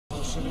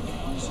Okay,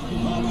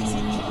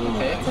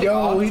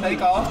 Yo,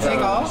 take off.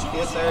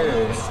 Yes,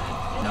 sir.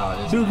 No,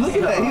 this dude, look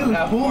at that. He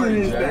was pulling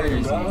his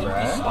jersey, bro.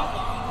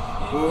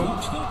 bro.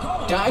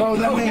 Bro,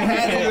 that man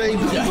had it already.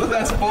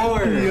 That's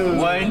 4.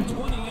 1,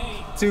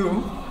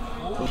 2.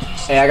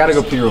 Hey, I gotta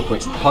go pee real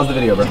quick. Pause the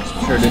video, bro.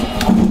 Sure, dude.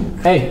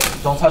 Hey,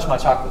 don't touch my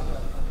chocolate.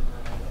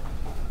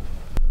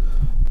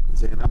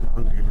 Zane, I'm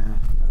hungry, man.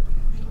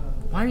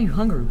 Why are you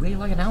hungry? We ate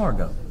like an hour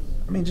ago.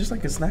 I mean, just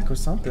like a snack or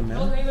something,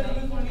 man.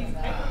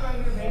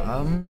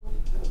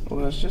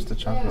 Well, it's just a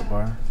chocolate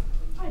bar.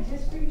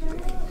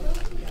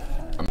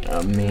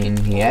 I mean,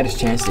 he had his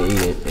chance to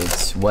eat it.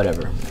 It's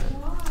whatever.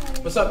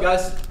 What's up,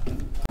 guys?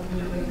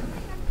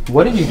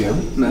 What did you do?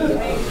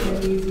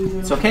 Nothing.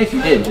 It's okay if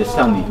you did. Just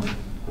tell me.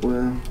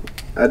 Well,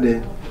 I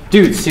did.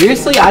 Dude,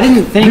 seriously? I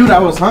didn't think... Dude, I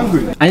was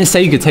hungry. I didn't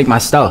say you could take my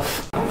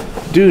stuff.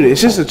 Dude,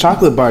 it's just a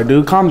chocolate bar,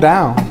 dude. Calm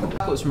down.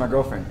 Chocolate's for my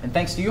girlfriend. And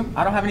thanks to you,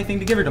 I don't have anything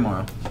to give her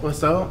tomorrow. Well,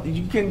 so?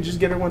 You can just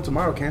get her one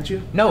tomorrow, can't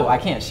you? No, I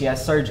can't. She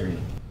has surgery.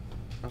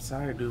 I'm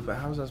sorry, dude, but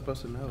how was I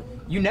supposed to know?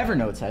 You never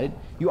know, Ted.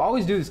 You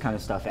always do this kind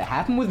of stuff. It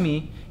happened with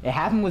me. It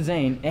happened with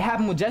Zane. It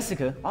happened with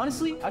Jessica.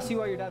 Honestly, I see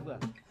why your dad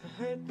left.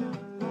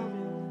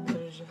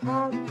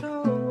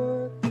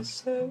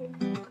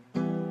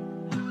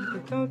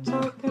 Don't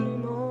talk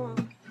anymore.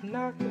 I'm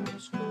knocking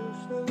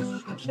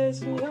excuses. I'm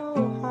chasing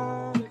your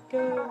heart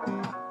again.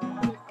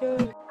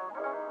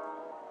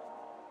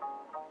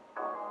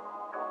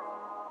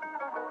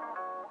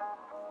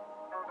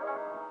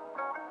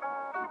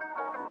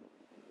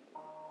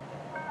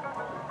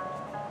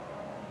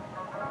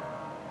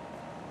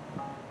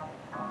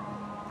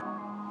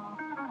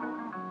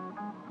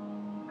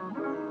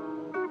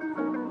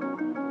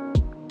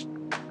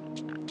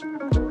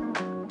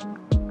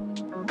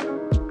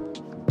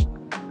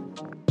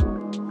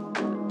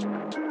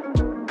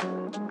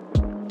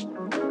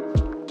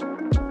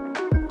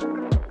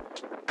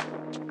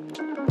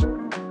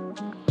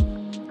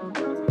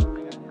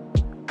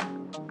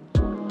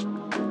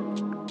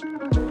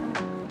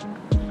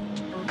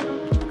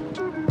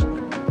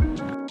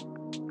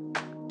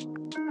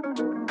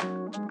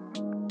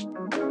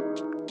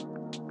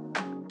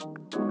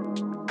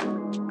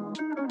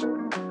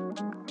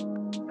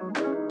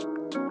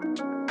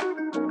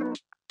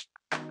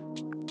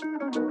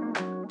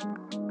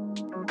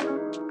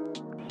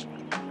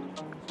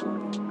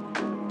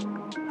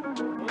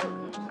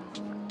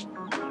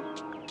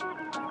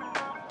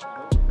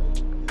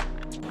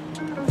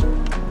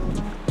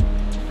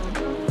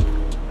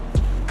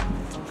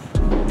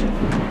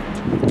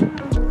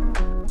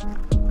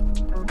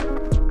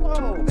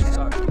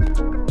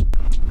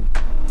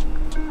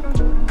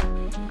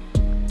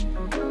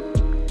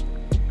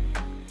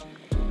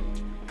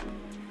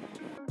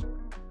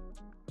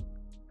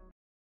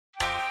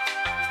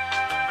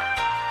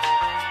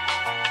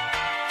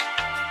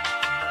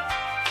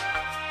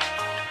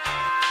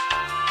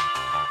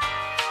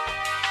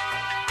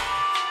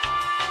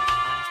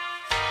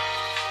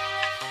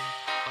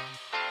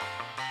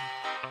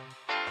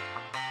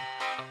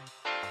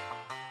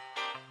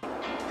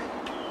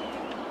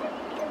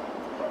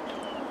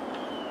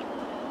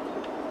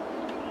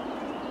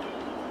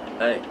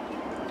 Hey.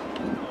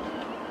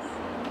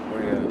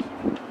 Where you going?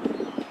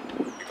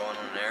 You going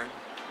on an errand?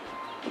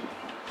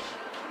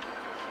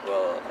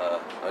 Well,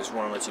 I just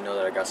want to let you know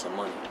that I got some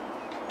money.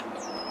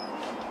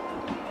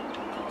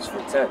 It's for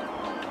Ted.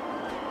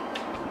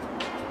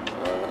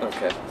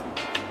 Okay.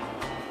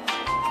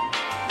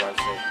 Drive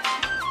safe.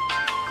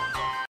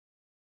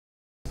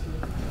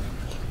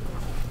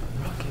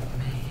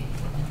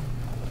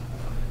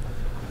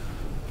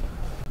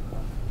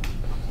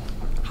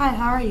 Hi,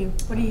 how are you?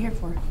 What are you here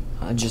for?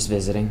 Just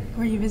visiting.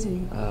 Where are you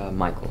visiting?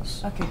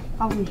 Michael's. Okay,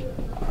 I'll leave.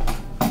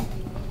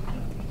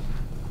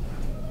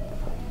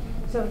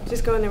 So,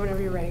 just go in there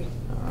whenever you're ready.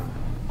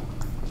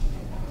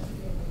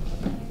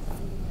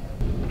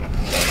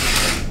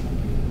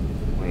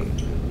 Wait,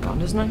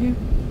 Rhonda's not here?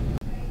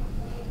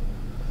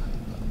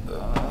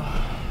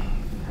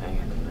 Hang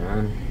on,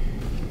 man.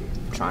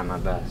 I'm trying my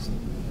best.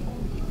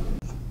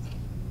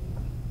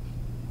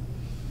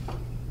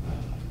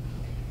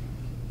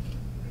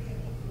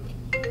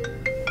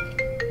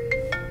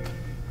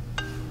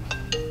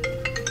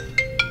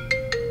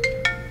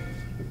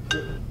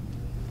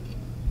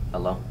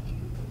 Hello?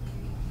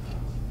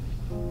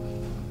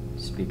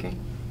 Speaking.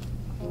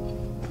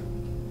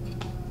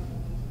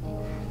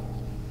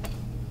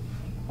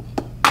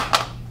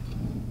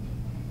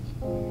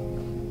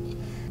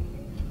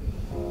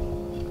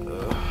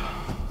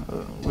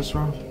 What's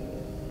wrong?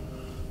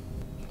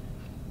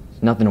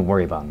 Nothing to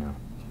worry about now.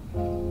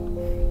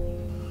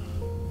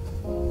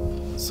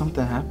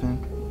 Something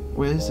happened.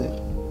 Where is it?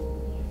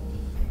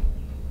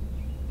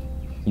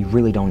 You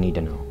really don't need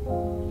to know.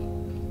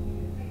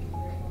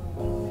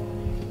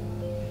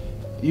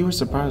 You were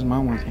surprised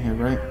Mom wasn't here,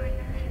 right?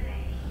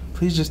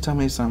 Please just tell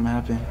me something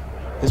happened.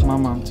 It's my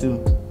mom,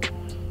 too.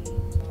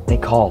 They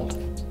called.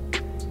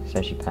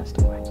 Said she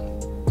passed away.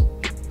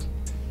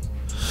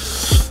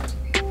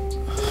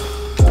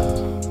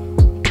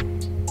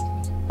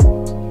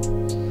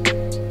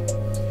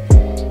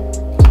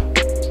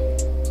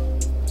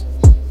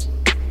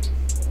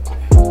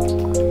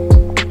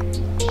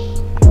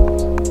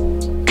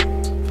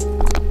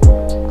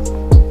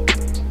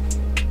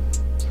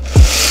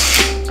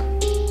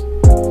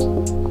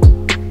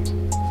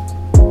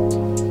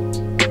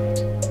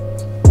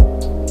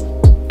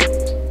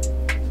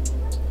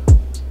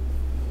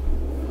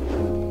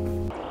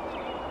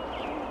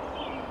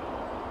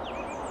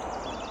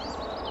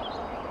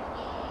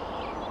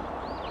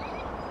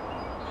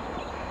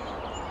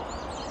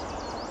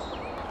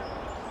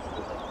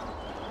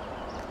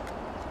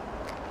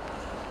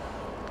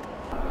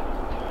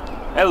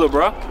 Hey, little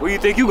bro, where you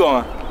think you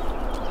going?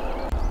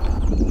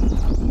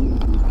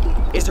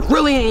 Is it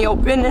really any of your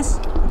business?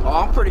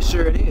 Oh, I'm pretty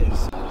sure it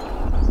is.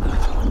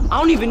 I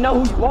don't even know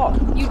who you are.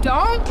 You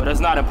don't? Well, that's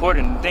not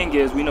important. The thing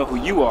is, we know who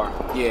you are.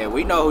 Yeah,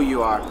 we know who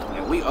you are,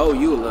 and we owe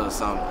you a little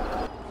something.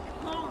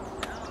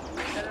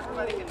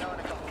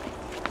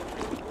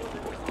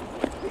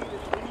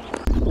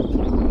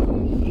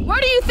 Where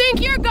do you think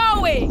you're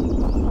going?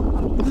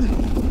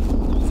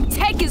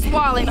 Take his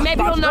wallet.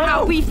 Maybe he'll know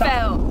how we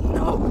felt.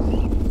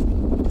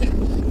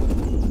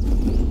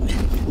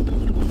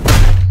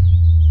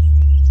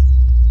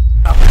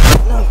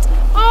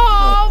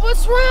 Oh,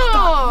 what's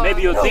wrong?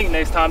 Maybe you'll think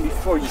next time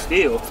before you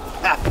steal.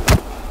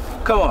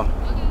 Come on,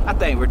 I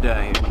think we're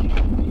done here.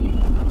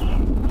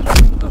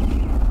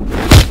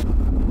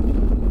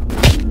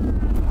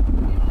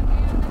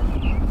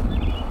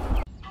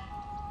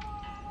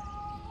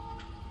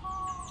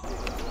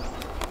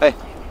 Hey,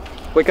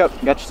 wake up.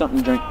 Got you something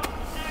to drink.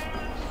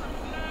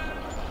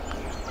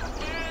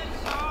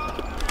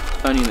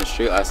 Found you in the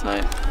street last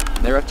night.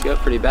 They roughed you up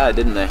pretty bad,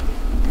 didn't they?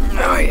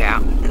 Oh, yeah.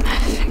 I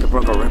think I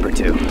broke a rib or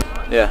two.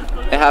 Yeah,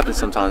 it happens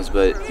sometimes,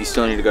 but you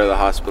still need to go to the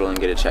hospital and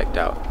get it checked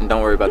out. And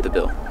don't worry about the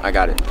bill. I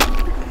got it.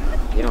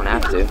 You don't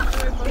have to.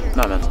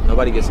 No, man.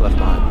 Nobody gets left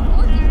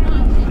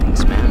behind.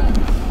 Thanks, man.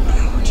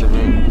 What's your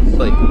name?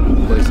 Blake.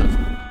 Blake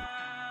Simpson.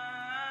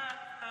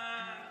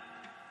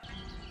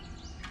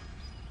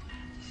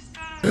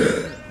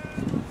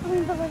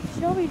 But like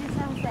Shelby just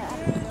sounds bad.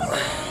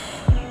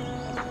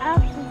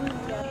 Absolutely.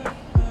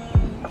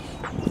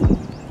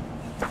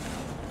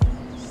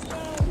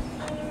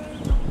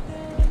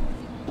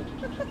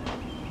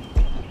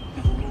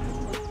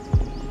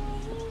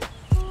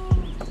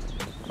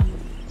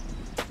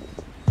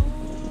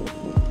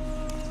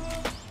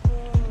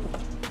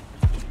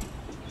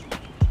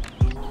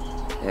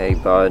 Hey,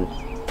 bud.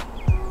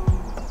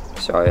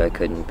 Sorry I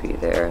couldn't be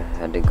there. I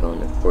had to go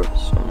into court with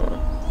someone.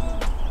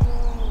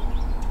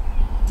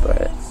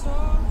 But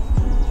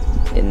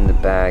in the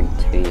bag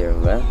to your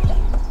left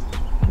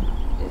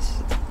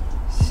is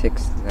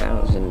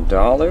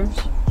 $6,000,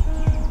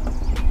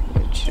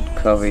 which should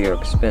cover your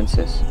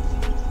expenses.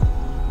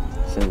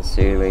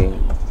 Sincerely,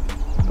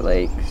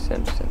 Blake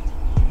Simpson.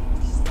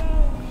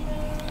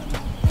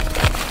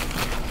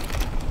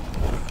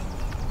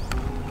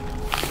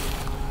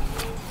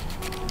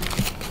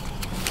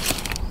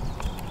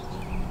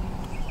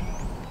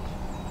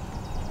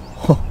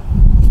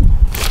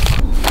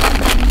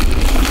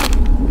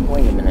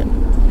 Wait a minute.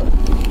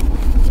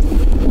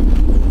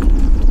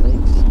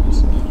 Blake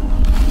Simpson.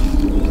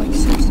 Blake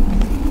Simpson.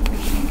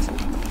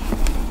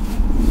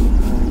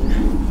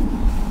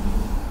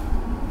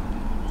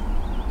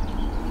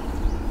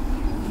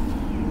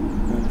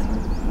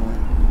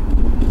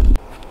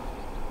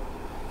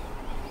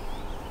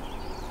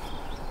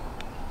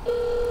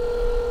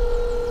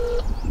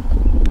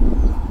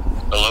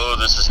 Hello,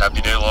 this is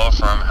Happy Day Law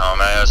Firm. How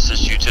may I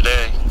assist you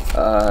today?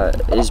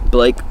 Is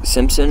Blake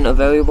Simpson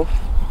available?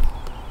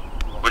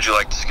 Would you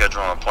like to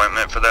schedule an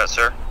appointment for that,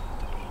 sir?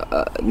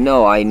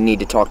 No, I need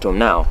to talk to him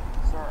now.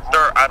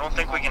 Sir, I don't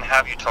think we can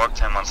have you talk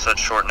to him on such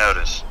short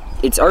notice.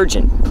 It's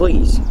urgent,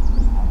 please.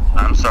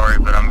 I'm sorry,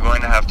 but I'm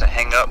going to have to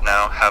hang up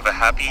now. Have a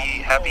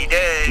happy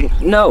day.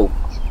 No,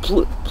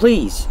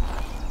 please,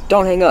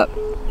 don't hang up.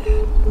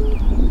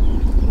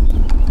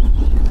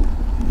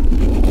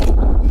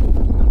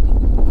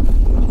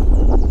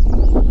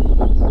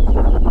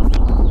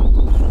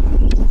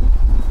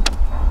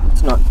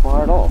 It's not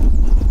far at all.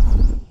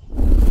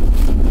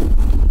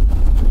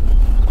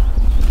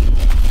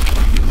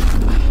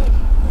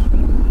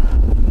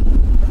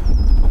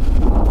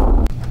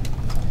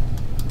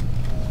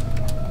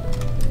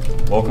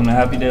 Welcome to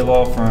Happy Day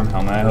Law Firm.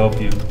 How may I help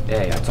you?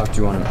 Hey, I talked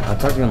to you on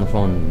the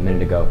phone a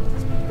minute ago.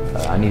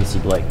 I need to see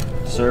Blake.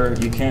 Sir,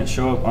 you can't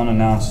show up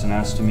unannounced and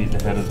ask to meet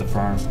the head of the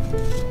firm.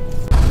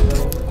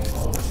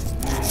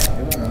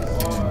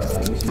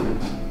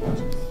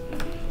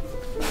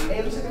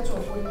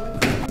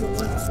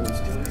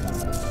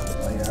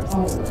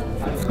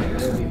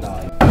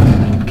 I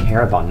don't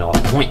care about no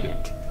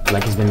appointment.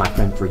 Blake has been my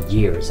friend for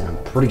years, and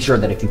I'm pretty sure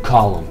that if you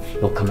call him,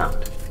 he'll come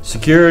out.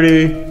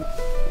 Security!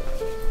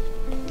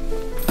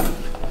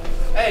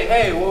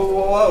 Hey,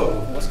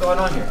 whoa. What's going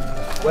on here?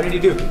 What did he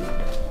do?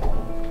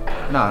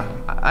 Nah,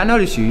 I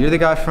noticed you. You're the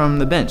guy from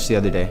the bench the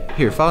other day.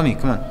 Here, follow me,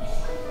 come on.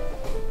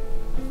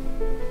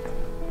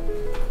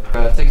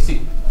 Take a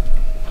seat.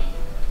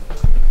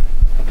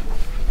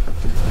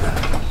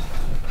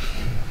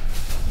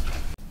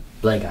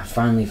 Blake, I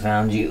finally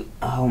found you.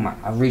 Oh my,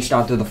 I reached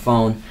out through the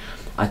phone.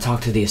 I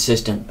talked to the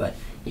assistant, but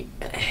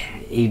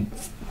he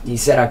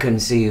said I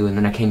couldn't see you, and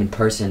then I came in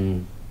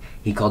person.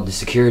 He called the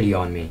security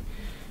on me.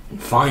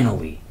 And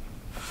finally.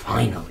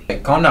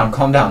 Hey, calm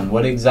down.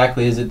 What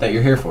exactly is it that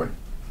you're here for?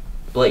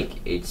 Blake,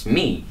 it's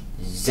me,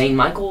 Zane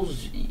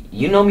Michaels.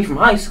 You know me from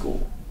high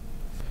school.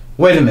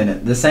 Wait a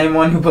minute, the same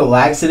one who put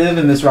laxative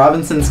in Miss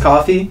Robinson's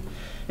coffee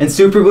and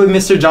superglued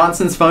Mr.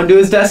 Johnson's phone to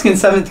his desk in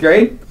 7th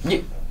grade?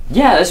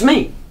 Yeah, that's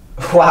me.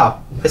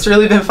 Wow, it's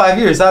really been 5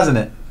 years, hasn't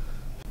it?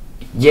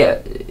 Yeah,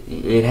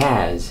 It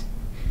has.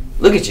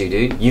 Look at you,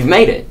 dude. You've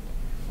made it.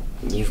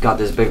 You've got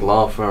this big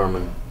law firm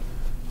and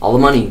all the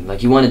money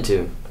like you wanted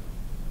to.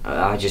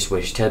 I just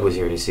wish Ted was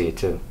here to see it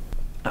too.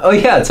 Oh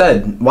yeah,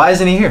 Ted. Why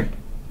isn't he here?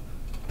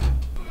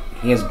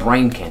 He has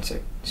brain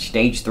cancer,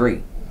 stage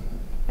 3.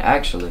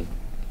 Actually,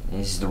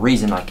 this is the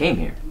reason I came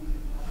here.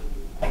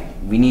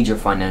 We need your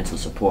financial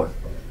support.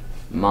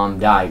 Mom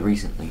died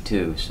recently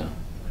too, so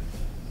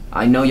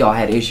I know y'all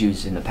had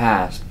issues in the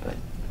past, but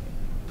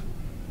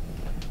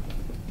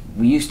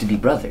we used to be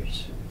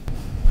brothers.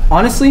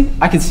 Honestly,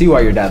 I can see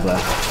why your dad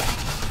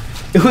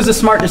left. It was a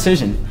smart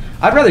decision.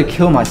 I'd rather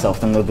kill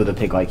myself than live with a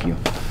pig like you.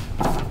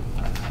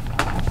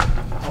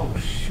 Oh,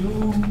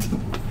 shoot.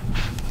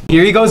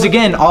 Here he goes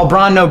again, all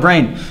brawn, no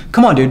brain.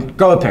 Come on, dude,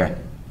 grow a pair.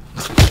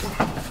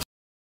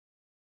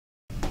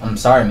 I'm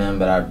sorry, man,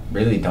 but I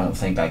really don't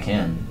think I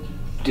can.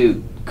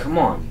 Dude, come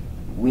on.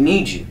 We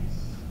need you.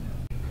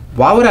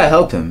 Why would I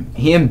help him?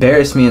 He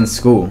embarrassed me in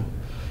school.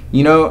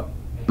 You know,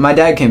 my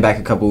dad came back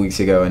a couple weeks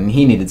ago and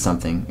he needed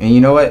something. And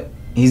you know what?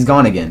 He's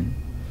gone again.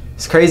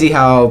 It's crazy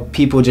how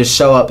people just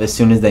show up as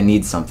soon as they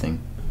need something.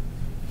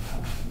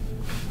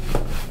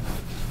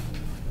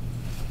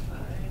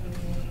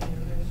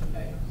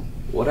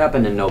 What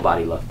happened to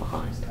Nobody Left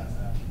Behind?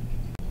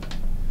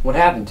 What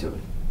happened to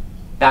it?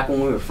 Back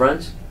when we were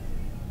friends?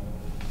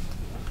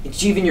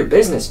 It's even your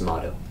business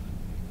motto.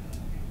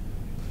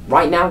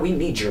 Right now, we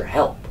need your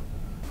help.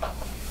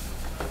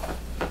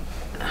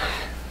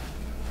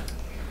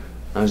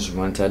 I just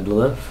want Ted to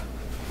live.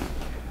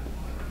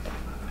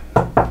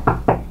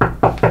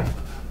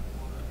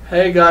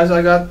 Hey guys,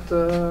 I got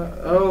the...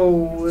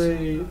 Oh,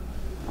 wait.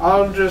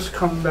 I'll just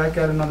come back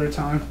at another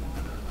time.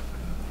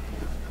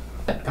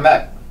 Come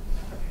back.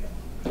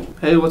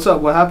 Hey, what's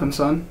up? What happened,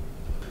 son?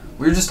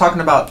 We were just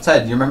talking about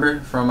Ted. You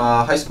remember from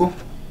high school?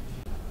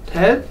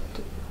 Ted?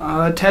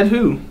 Ted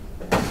who?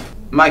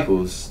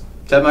 Michaels.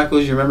 Ted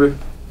Michaels, you remember?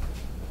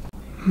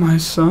 My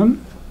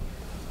son?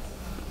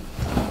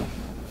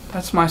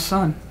 That's my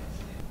son.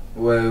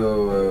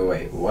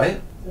 Wait,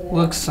 what?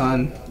 Look,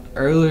 son,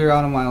 earlier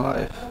on in my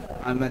life,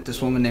 I met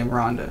this woman named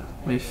Rhonda.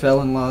 We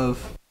fell in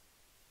love.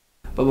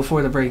 But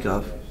before the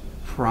breakup,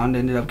 Rhonda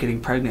ended up getting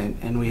pregnant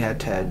and we had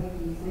Ted.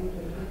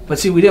 But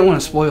see, we didn't want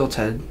to spoil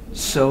Ted,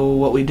 so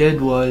what we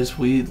did was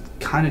we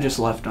kind of just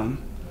left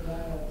him.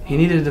 He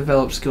needed to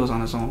develop skills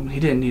on his own. He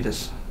didn't need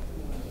us.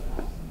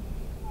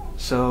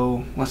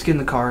 So, let's get in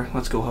the car.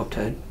 Let's go help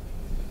Ted.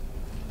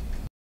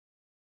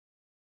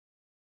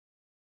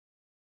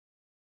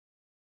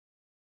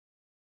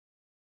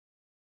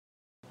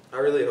 I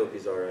really hope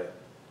he's alright.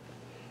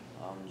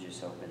 I'm just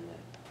hoping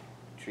that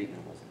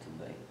treatment wasn't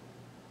too late.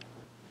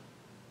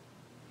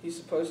 He's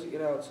supposed to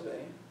get out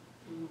today,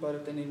 but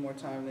if they need more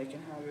time, they can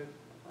have it.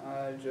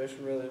 I just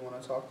really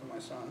want to talk to my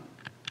son.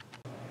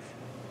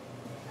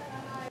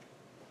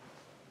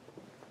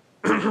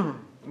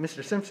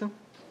 Mr. Simpson,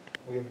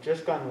 we've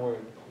just gotten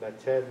word that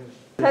Ted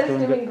is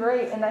doing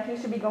great and that he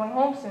should be going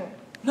home soon.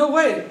 No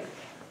way!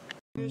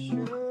 I miss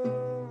you.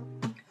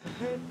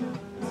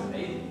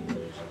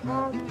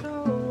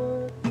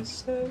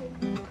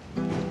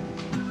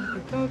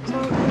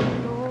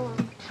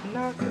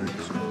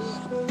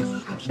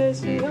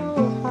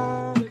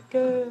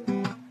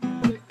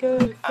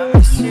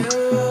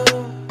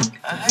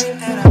 I hate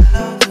that I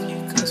love you,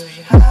 'cause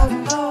we have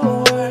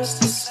no words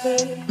to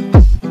say.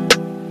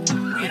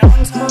 We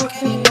don't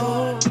talk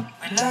anymore,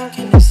 we're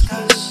lacking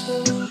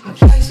discussion. I'm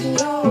chasing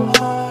your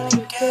heart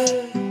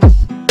again.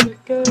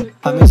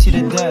 I miss you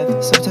to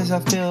death. Sometimes I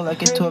feel I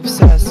get too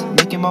obsessed,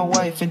 making my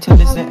wife until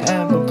it's the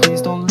end. But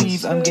please don't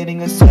leave, I'm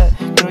getting upset.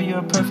 Girl,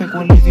 you're perfect,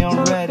 we'll leave you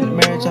on red.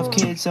 Marriage of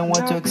kids and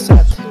what to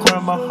accept. Core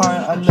of my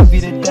heart, I love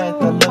you to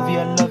death. I love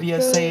you, I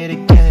say it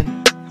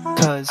again.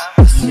 'Cause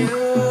I miss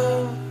you.